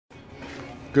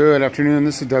Good afternoon,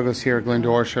 this is Douglas here at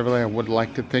Glendora Chevrolet. I would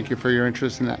like to thank you for your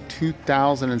interest in that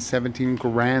 2017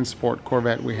 Grand Sport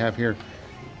Corvette we have here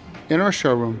in our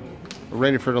showroom,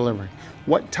 ready for delivery.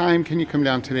 What time can you come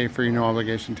down today for your no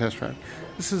obligation test drive?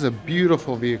 This is a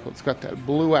beautiful vehicle. It's got that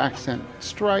blue accent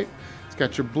stripe. It's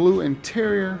got your blue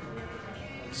interior.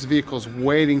 This vehicle's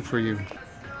waiting for you.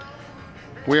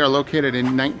 We are located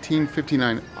in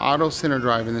 1959 Auto Center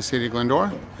Drive in the city of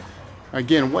Glendora.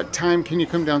 Again, what time can you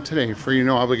come down today for your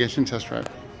no obligation test drive?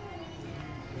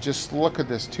 Just look at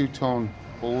this two-tone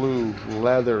blue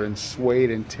leather and suede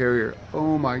interior.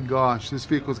 Oh my gosh, this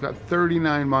vehicle's got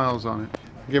 39 miles on it.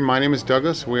 Again, my name is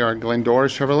Douglas. We are Glendora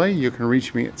Chevrolet. You can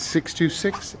reach me at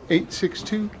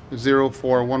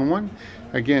 626-862-0411.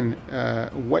 Again,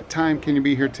 what time can you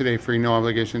be here today for your no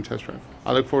obligation test drive?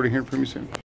 I look forward to hearing from you soon.